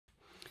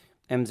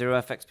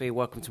M0FXB,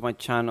 welcome to my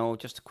channel.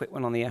 Just a quick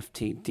one on the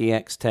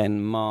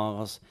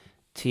FTDX10-MARS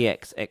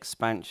TX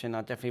expansion.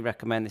 I definitely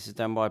recommend this is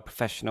done by a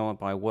professional,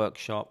 by a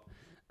workshop.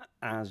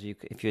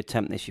 If you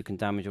attempt this, you can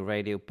damage your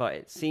radio. But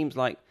it seems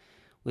like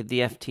with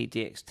the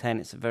FTDX10,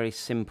 it's a very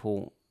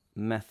simple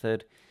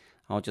method.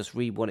 I'll just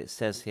read what it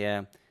says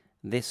here.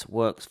 This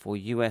works for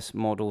US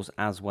models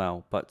as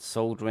well, but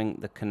soldering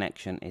the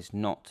connection is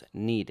not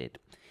needed.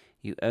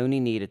 You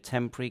only need a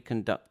temporary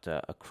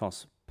conductor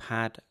across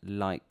pad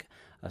like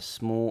a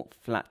small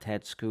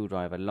flathead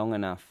screwdriver long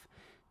enough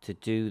to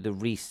do the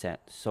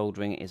reset.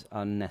 Soldering is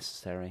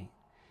unnecessary.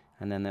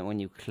 And then when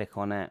you click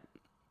on it,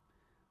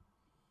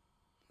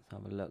 let's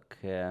have a look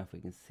here if we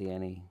can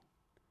see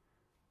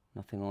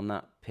nothing on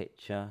that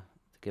picture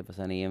to give us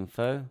any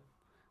info.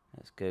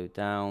 Let's go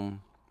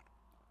down,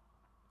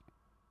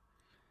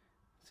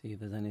 see if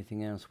there's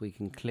anything else we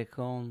can click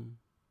on.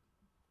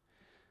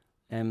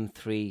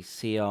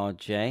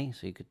 M3CRJ,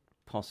 so you could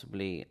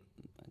possibly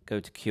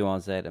go to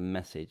QRZ and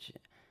message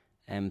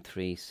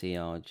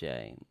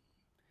M3CRJ.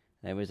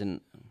 There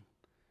isn't,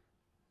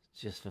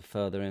 just for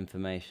further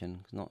information,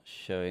 it's not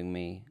showing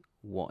me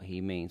what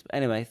he means. But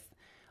anyway,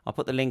 I'll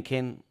put the link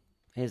in.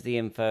 Here's the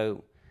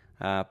info.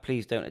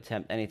 Please don't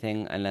attempt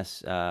anything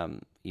unless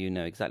you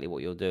know exactly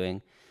what you're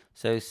doing.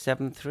 So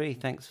 7-3,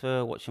 thanks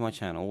for watching my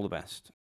channel. All the best.